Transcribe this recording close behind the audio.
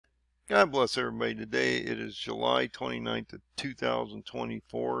God bless everybody. Today it is July 29th of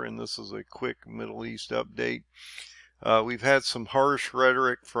 2024, and this is a quick Middle East update. We've had some harsh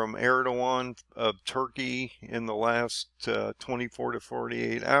rhetoric from Erdogan of Turkey in the last 24 to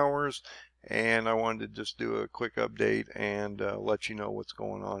 48 hours, and I wanted to just do a quick update and let you know what's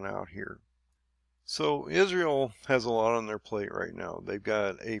going on out here. So Israel has a lot on their plate right now. They've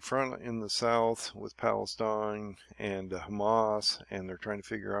got a front in the south with Palestine and Hamas, and they're trying to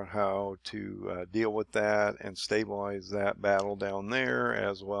figure out how to deal with that and stabilize that battle down there,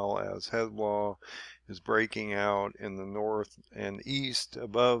 as well as Hezbollah is breaking out in the north and east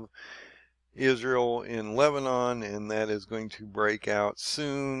above Israel in Lebanon, and that is going to break out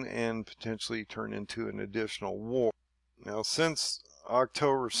soon and potentially turn into an additional war. Now, since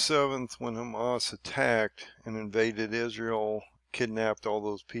October 7th, when Hamas attacked and invaded Israel, kidnapped all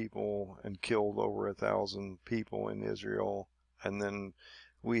those people and killed over 1,000 people in Israel, and then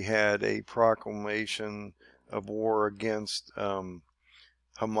we had a proclamation of war against Hamas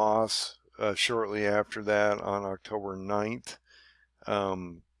shortly after that on October 9th.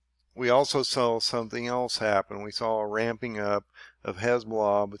 We also saw something else happen. We saw a ramping up of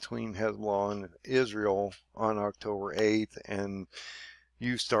Hezbollah between Hezbollah and Israel on October 8th, and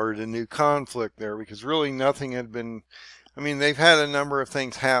you started a new conflict there because really nothing had been, I mean, they've had a number of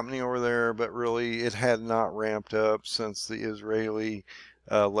things happening over there, but really it had not ramped up since the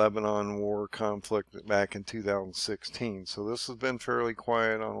Israeli-Lebanon war conflict back in 2016. So this has been fairly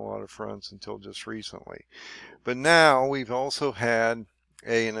quiet on a lot of fronts until just recently. But now we've also had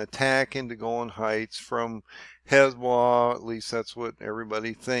an attack into Golan Heights from Hezbollah. At least that's what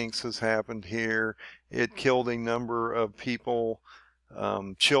everybody thinks has happened here. It killed a number of people,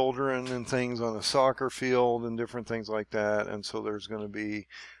 children and things on a soccer field and different things like that. And so there's going to be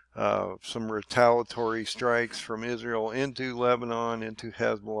some retaliatory strikes from Israel into Lebanon, into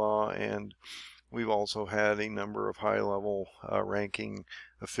Hezbollah, and we've also had a number of high-level ranking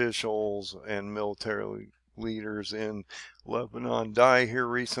officials and military leaders in Lebanon die here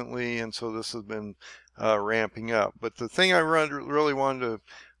recently, and so this has been ramping up. But the thing I really wanted to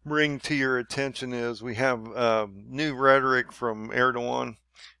bring to your attention is we have new rhetoric from Erdogan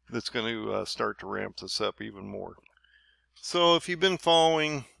that's going to start to ramp this up even more. So if you've been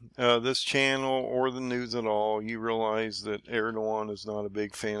following this channel or the news at all, you realize that Erdogan is not a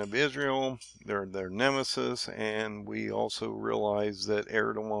big fan of Israel. They're their nemesis, and we also realize that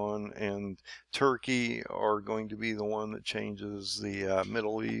Erdogan and Turkey are going to be the one that changes the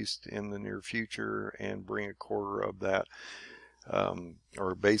Middle East in the near future and bring a quarter of that,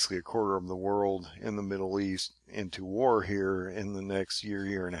 or basically a quarter of the world in the Middle East into war here in the next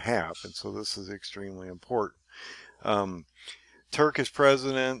year and a half. And so this is extremely important. Turkish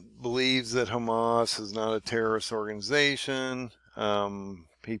president believes that Hamas is not a terrorist organization.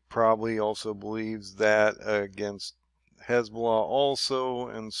 He probably also believes that against Hezbollah also,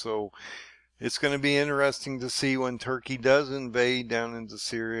 and so it's going to be interesting to see when Turkey does invade down into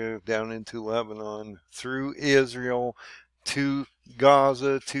Syria, down into Lebanon, through Israel, to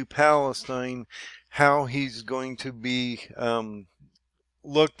Gaza, to Palestine, how he's going to be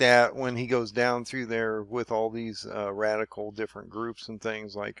looked at when he goes down through there with all these radical different groups and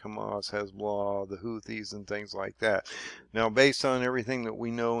things like Hamas, Hezbollah, the Houthis, and things like that. Now, based on everything that we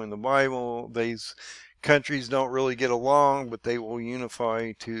know in the Bible, these countries don't really get along, but they will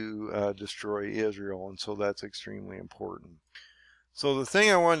unify to destroy Israel, and so that's extremely important. So the thing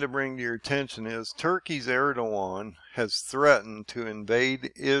I wanted to bring to your attention is Turkey's Erdogan has threatened to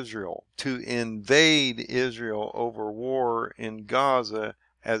invade Israel over war in Gaza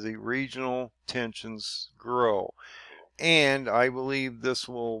as the regional tensions grow. And I believe this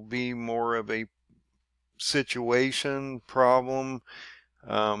will be more of a situation problem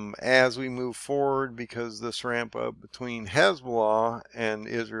as we move forward, because this ramp up between Hezbollah and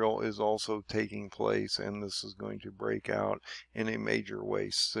Israel is also taking place, and this is going to break out in a major way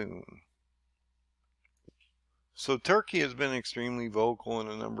soon. So Turkey has been extremely vocal in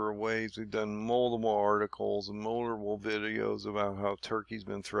a number of ways. We've done multiple articles and multiple videos about how Turkey's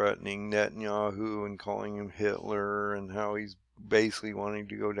been threatening Netanyahu and calling him Hitler, and how he's basically wanting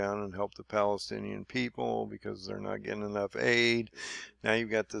to go down and help the Palestinian people because they're not getting enough aid. Now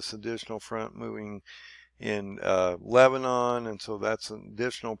you've got this additional front moving in Lebanon, and so that's an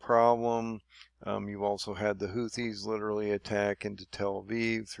additional problem. You've also had the Houthis literally attack into Tel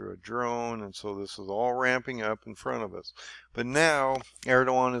Aviv through a drone, and so this is all ramping up in front of us. But now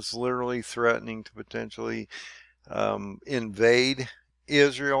Erdogan is literally threatening to potentially invade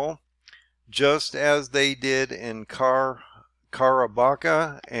Israel, just as they did in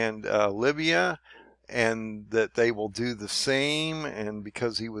Karabakh and Libya, and that they will do the same, and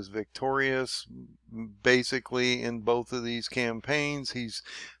because he was victorious basically in both of these campaigns, he's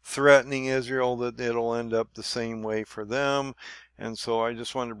threatening Israel that it'll end up the same way for them. And so I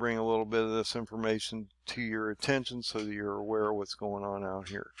just wanted to bring a little bit of this information to your attention so that you're aware of what's going on out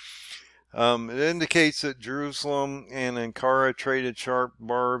here. It indicates that Jerusalem and Ankara traded sharp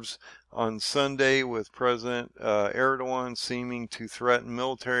barbs on Sunday, with President Erdogan seeming to threaten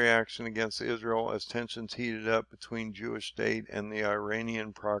military action against Israel as tensions heated up between Jewish state and the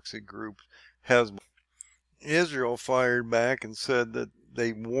Iranian proxy group Hezbollah. Israel fired back and said that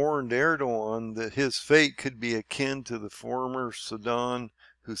they warned Erdogan that his fate could be akin to the former Saddam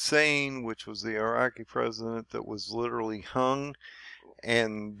Hussein, which was the Iraqi president that was literally hung.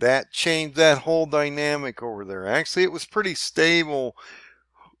 And that changed that whole dynamic over there. Actually, it was pretty stable,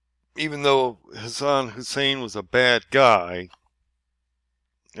 even though Saddam Hussein was a bad guy.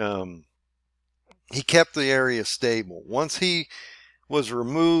 He kept the area stable. Once he was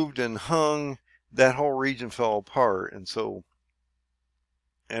removed and hung, that whole region fell apart. And so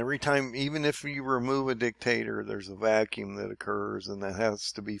every time, even if you remove a dictator, there's a vacuum that occurs, and that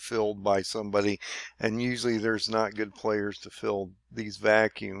has to be filled by somebody. And usually there's not good players to fill these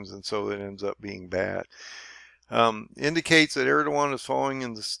vacuums, and so it ends up being bad. Indicates that Erdogan is following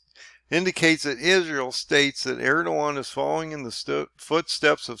in the indicates that Israel states that Erdogan is following in the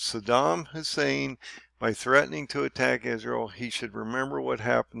footsteps of Saddam Hussein by threatening to attack Israel. He should remember what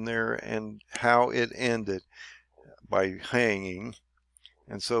happened there and how it ended, by hanging.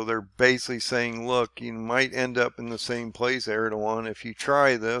 And so they're basically saying, look, you might end up in the same place, Erdogan, if you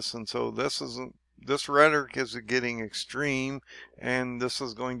try this. And so this rhetoric is getting extreme, and this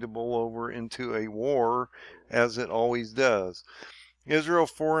is going to boil over into a war, as it always does. Israel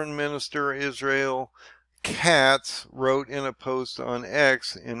Foreign Minister Israel Katz wrote in a post on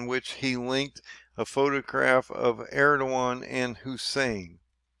X in which he linked a photograph of Erdogan and Hussein.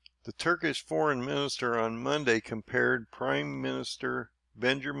 The Turkish foreign minister on Monday compared Prime Minister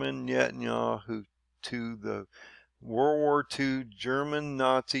Benjamin Netanyahu to the World War II German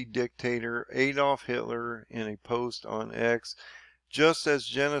Nazi dictator Adolf Hitler in a post on X. Just as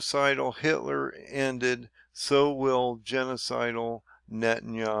genocidal Hitler ended, so will genocidal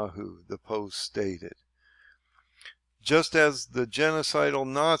Netanyahu, the post stated. Just as the genocidal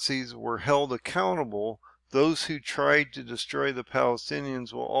Nazis were held accountable, those who tried to destroy the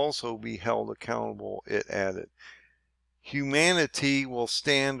Palestinians will also be held accountable, it added. Humanity will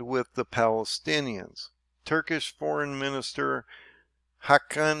stand with the Palestinians. Turkish Foreign Minister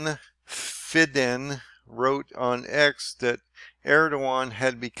Hakan Fidan wrote on X that Erdogan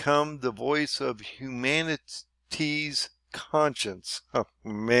had become the voice of humanity's conscience. Oh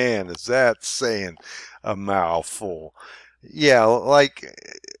man, is that saying a mouthful? Yeah, like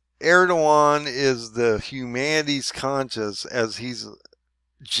Erdogan is the humanity's conscience, as he's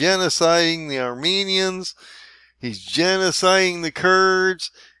genociding the Armenians, he's genociding the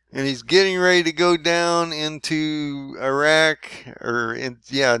Kurds, and he's getting ready to go down into Iraq,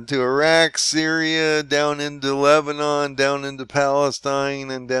 into Iraq, Syria, down into Lebanon, down into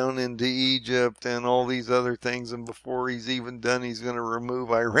Palestine, and down into Egypt, and all these other things. And before he's even done, he's going to remove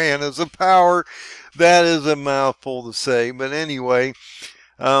Iran as a power. That is a mouthful to say. But anyway,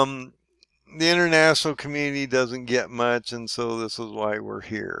 the international community doesn't get much, and so this is why we're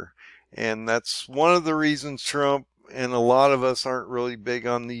here. And that's one of the reasons Trump and a lot of us aren't really big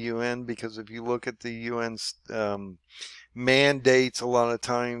on the UN, because if you look at the UN's mandates, a lot of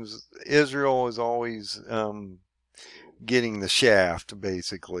times Israel is always getting the shaft,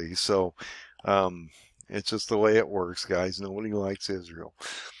 basically. So it's just the way it works, guys. Nobody likes Israel.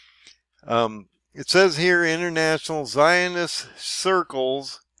 It says here, international Zionist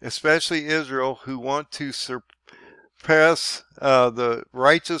circles, especially Israel, who want to suppress the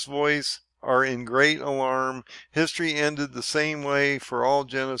righteous voice, are in great alarm. History ended the same way for all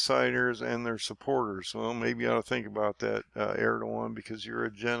genociders and their supporters. Well, maybe you ought to think about that, Erdogan, because you're a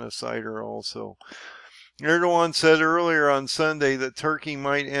genocider also. Erdogan said earlier on Sunday that Turkey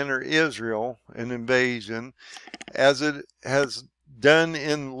might enter Israel, an invasion, as it has done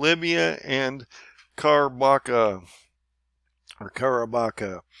in Libya and Karabakh,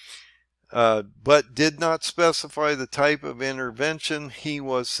 but did not specify the type of intervention he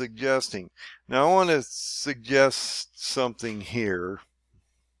was suggesting. Now, I want to suggest something here,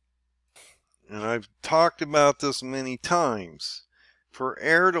 and I've talked about this many times. For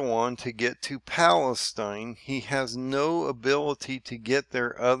Erdogan to get to Palestine, he has no ability to get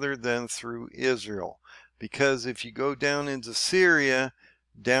there other than through Israel. Because if you go down into Syria,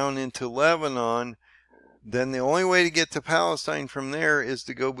 down into Lebanon, then the only way to get to Palestine from there is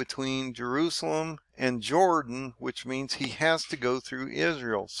to go between Jerusalem and Jordan, which means he has to go through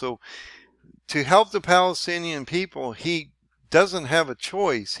Israel. So to help the Palestinian people, he doesn't have a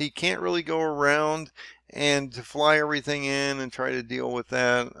choice. He can't really go around and to fly everything in and try to deal with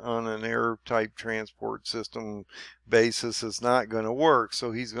that on an air type transport system basis is not going to work.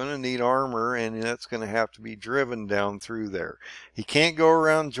 So he's going to need armor, and that's going to have to be driven down through there. He can't go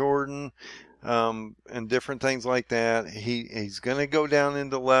around Jordan and different things like that. He's going to go down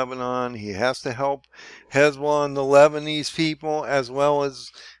into Lebanon. He has to help Hezbollah and the Lebanese people as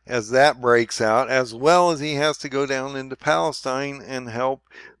that breaks out, as well as he has to go down into Palestine and help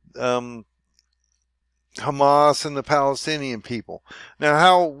Hamas and the Palestinian people. Now,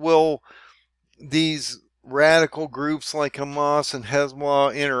 how will these radical groups like Hamas and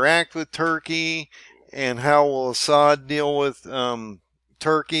Hezbollah interact with Turkey, and how will Assad deal with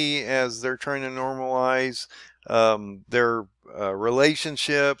Turkey as they're trying to normalize their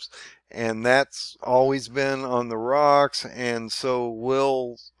relationships? And that's always been on the rocks. And so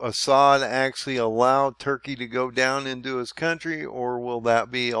will Assad actually allow Turkey to go down into his country, or will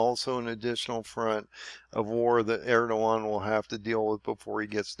that be also an additional front of war that Erdogan will have to deal with before he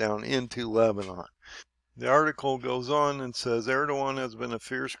gets down into Lebanon? The article goes on and says Erdogan has been a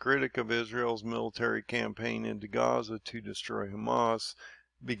fierce critic of Israel's military campaign into Gaza to destroy Hamas,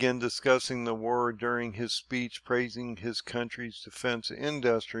 began discussing the war during his speech praising his country's defense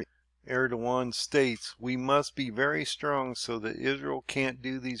industry. Erdogan states, "We must be very strong so that Israel can't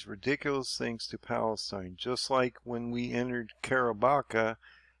do these ridiculous things to Palestine, just like when we entered Karabakh,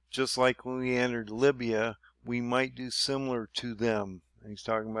 just like when we entered Libya, we might do similar to them." And he's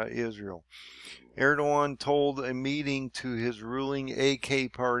talking about Israel. Erdogan told a meeting to his ruling AK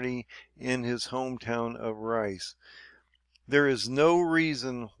party in his hometown of Rice, "There is no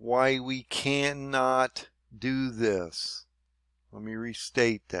reason why we cannot do this." Let me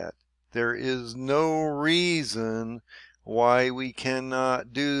restate that. There is no reason why we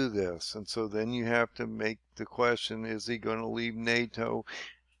cannot do this. And so then you have to make the question, is he going to leave NATO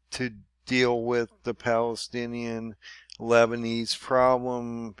to deal with the Palestinian Lebanese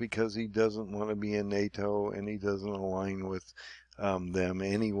problem because he doesn't want to be in NATO and he doesn't align with them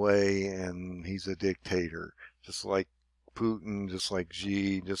anyway, and he's a dictator, just like Putin, just like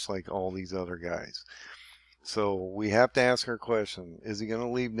Xi, just like all these other guys. So we have to ask our question, is he going to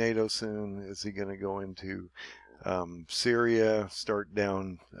leave NATO soon? Is he going to go into Syria, start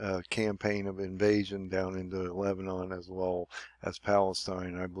down a campaign of invasion down into Lebanon as well as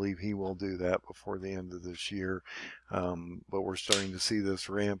Palestine? I believe he will do that before the end of this year. But we're starting to see this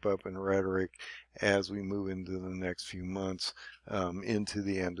ramp up in rhetoric as we move into the next few months into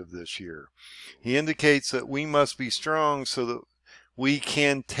the end of this year. He indicates that we must be strong so that we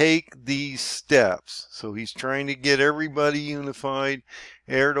can take these steps. So he's trying to get everybody unified.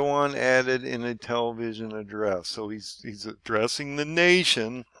 Erdogan added in a television address. So he's addressing the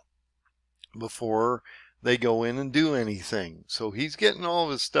nation before they go in and do anything. So he's getting all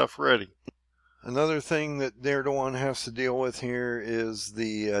of his stuff ready. Another thing that Erdogan has to deal with here is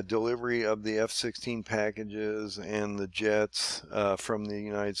the delivery of the F-16 packages and the jets from the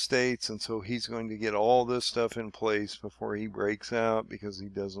United States. And so he's going to get all this stuff in place before he breaks out, because he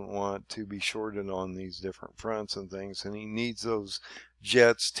doesn't want to be shorted on these different fronts and things. And he needs those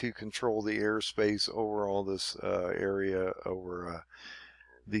jets to control the airspace over all this area, over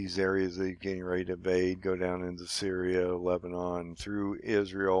these areas that he's getting ready to invade, go down into Syria, Lebanon, through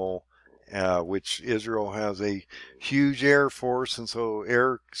Israel, which Israel has a huge air force, and so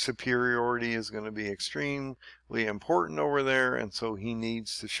air superiority is going to be extremely important over there, and so he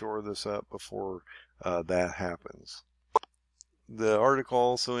needs to shore this up before that happens. The article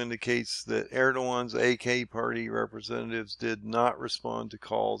also indicates that Erdogan's AK party representatives did not respond to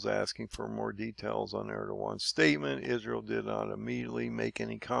calls asking for more details on Erdogan's statement. Israel did not immediately make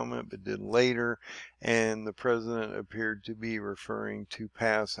any comment, but did later, and the president appeared to be referring to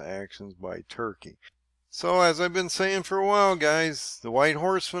past actions by Turkey. So, as I've been saying for a while, guys, the white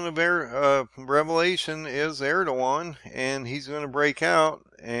horseman of Revelation is Erdogan, and he's going to break out,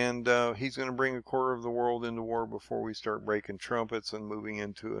 and he's going to bring a quarter of the world into war before we start breaking trumpets and moving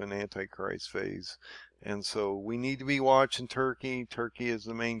into an Antichrist phase. And so we need to be watching Turkey. Turkey is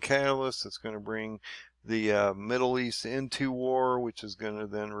the main catalyst that's going to bring the Middle East into war, which is going to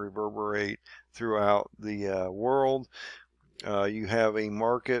then reverberate throughout the world. You have a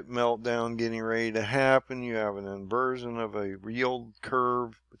market meltdown getting ready to happen. You have an inversion of a yield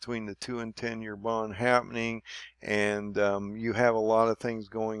curve between the 2 and 10-year bond happening. And you have a lot of things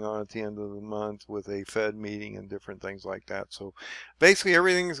going on at the end of the month with a Fed meeting and different things like that. So basically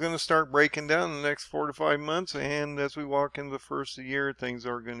everything is going to start breaking down in the next 4 to 5 months. And as we walk into the first of the year, things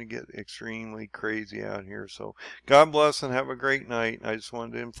are going to get extremely crazy out here. So God bless and have a great night. I just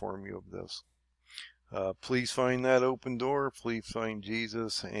wanted to inform you of this. Please find that open door. Please find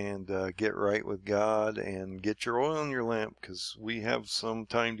Jesus and get right with God and get your oil in your lamp, because we have some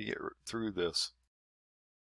time to get through this.